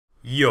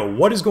Yo,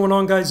 what is going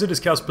on guys? It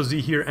is Caspahz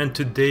here, and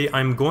today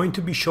I'm going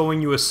to be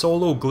showing you a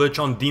solo glitch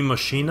on the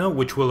Maschine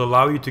which will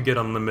allow you to get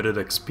unlimited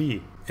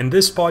XP. In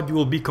this spot you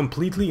will be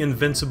completely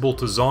invincible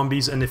to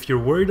zombies, and if you're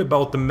worried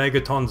about the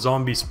megaton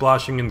zombie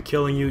splashing and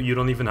killing you, you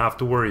don't even have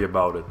to worry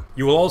about it.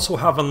 You will also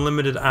have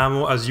unlimited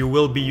ammo as you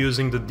will be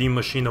using the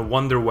Maschine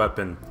wonder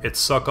weapon. Its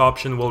suck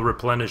option will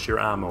replenish your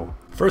ammo.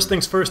 First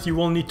things first, you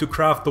will need to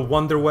craft the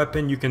wonder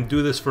weapon. You can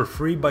do this for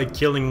free by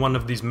killing one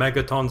of these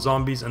megaton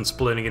zombies and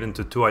splitting it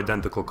into two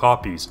identical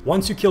copies.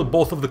 Once you kill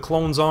both of the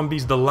clone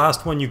zombies, the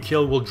last one you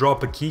kill will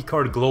drop a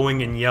keycard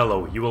glowing in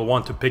yellow. You will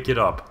want to pick it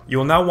up. You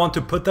will now want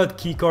to put that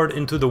keycard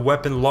into the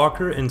weapon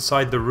locker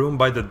inside the room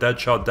by the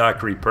Deadshot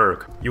Daiquiri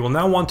perk. You will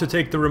now want to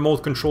take the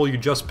remote control you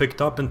just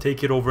picked up and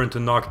take it over into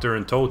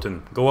Nocturne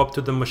Totem. Go up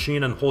to the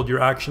machine and hold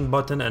your action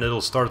button and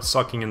it'll start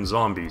sucking in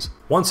zombies.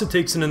 Once it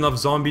takes in enough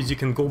zombies, you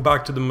can go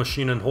back to the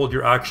machine and hold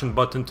your action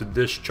button to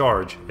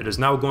discharge. It is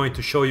now going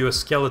to show you a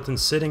skeleton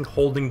sitting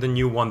holding the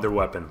new wonder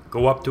weapon.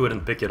 Go up to it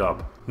and pick it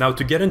up. Now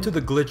to get into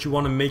the glitch, you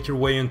want to make your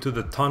way into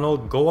the tunnel,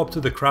 go up to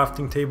the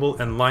crafting table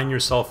and line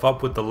yourself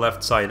up with the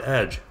left side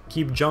edge.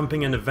 Keep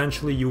jumping and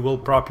eventually you will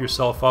prop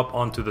yourself up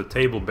onto the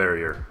table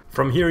barrier.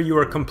 From here you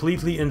are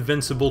completely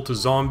invincible to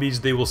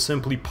zombies. They will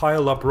simply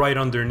pile up right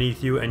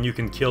underneath you and you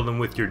can kill them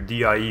with your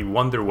DIE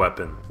wonder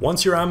weapon.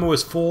 Once your ammo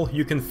is full,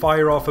 you can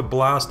fire off a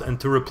blast, and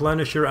to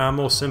replenish your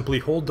ammo simply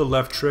hold the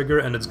left trigger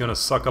and it's gonna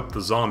suck up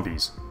the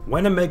zombies.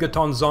 When a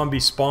megaton zombie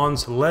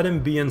spawns, let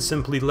him be and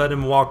simply let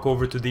him walk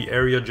over to the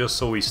area just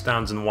so he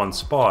stands in one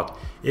spot.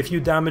 If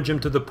you damage him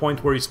to the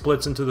point where he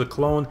splits into the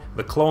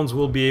clones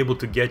will be able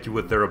to get you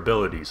with their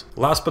abilities.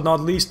 Last but not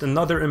least,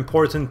 another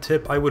important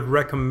tip I would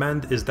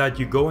recommend is that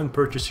you go and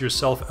purchase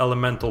yourself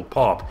Elemental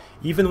Pop.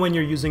 Even when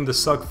you're using the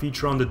suck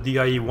feature on the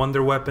DIE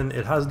wonder weapon,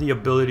 it has the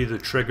ability to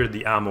trigger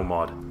the ammo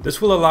mod.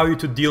 This will allow you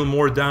to deal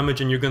more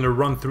damage and you're gonna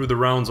run through the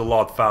rounds a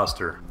lot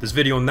faster. This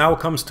video now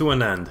comes to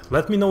an end.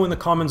 Let me know in the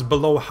comments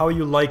below how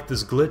you liked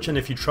this glitch and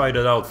if you tried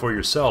it out for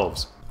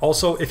yourselves.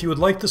 Also, if you would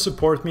like to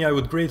support me, I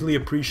would greatly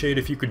appreciate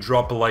if you could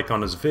drop a like on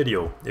this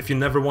video. If you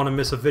never want to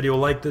miss a video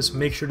like this,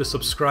 make sure to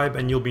subscribe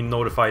and you'll be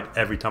notified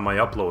every time I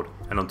upload.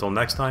 And until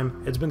next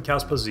time, it's been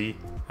Caspahz,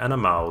 and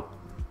I'm out.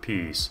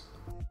 Peace.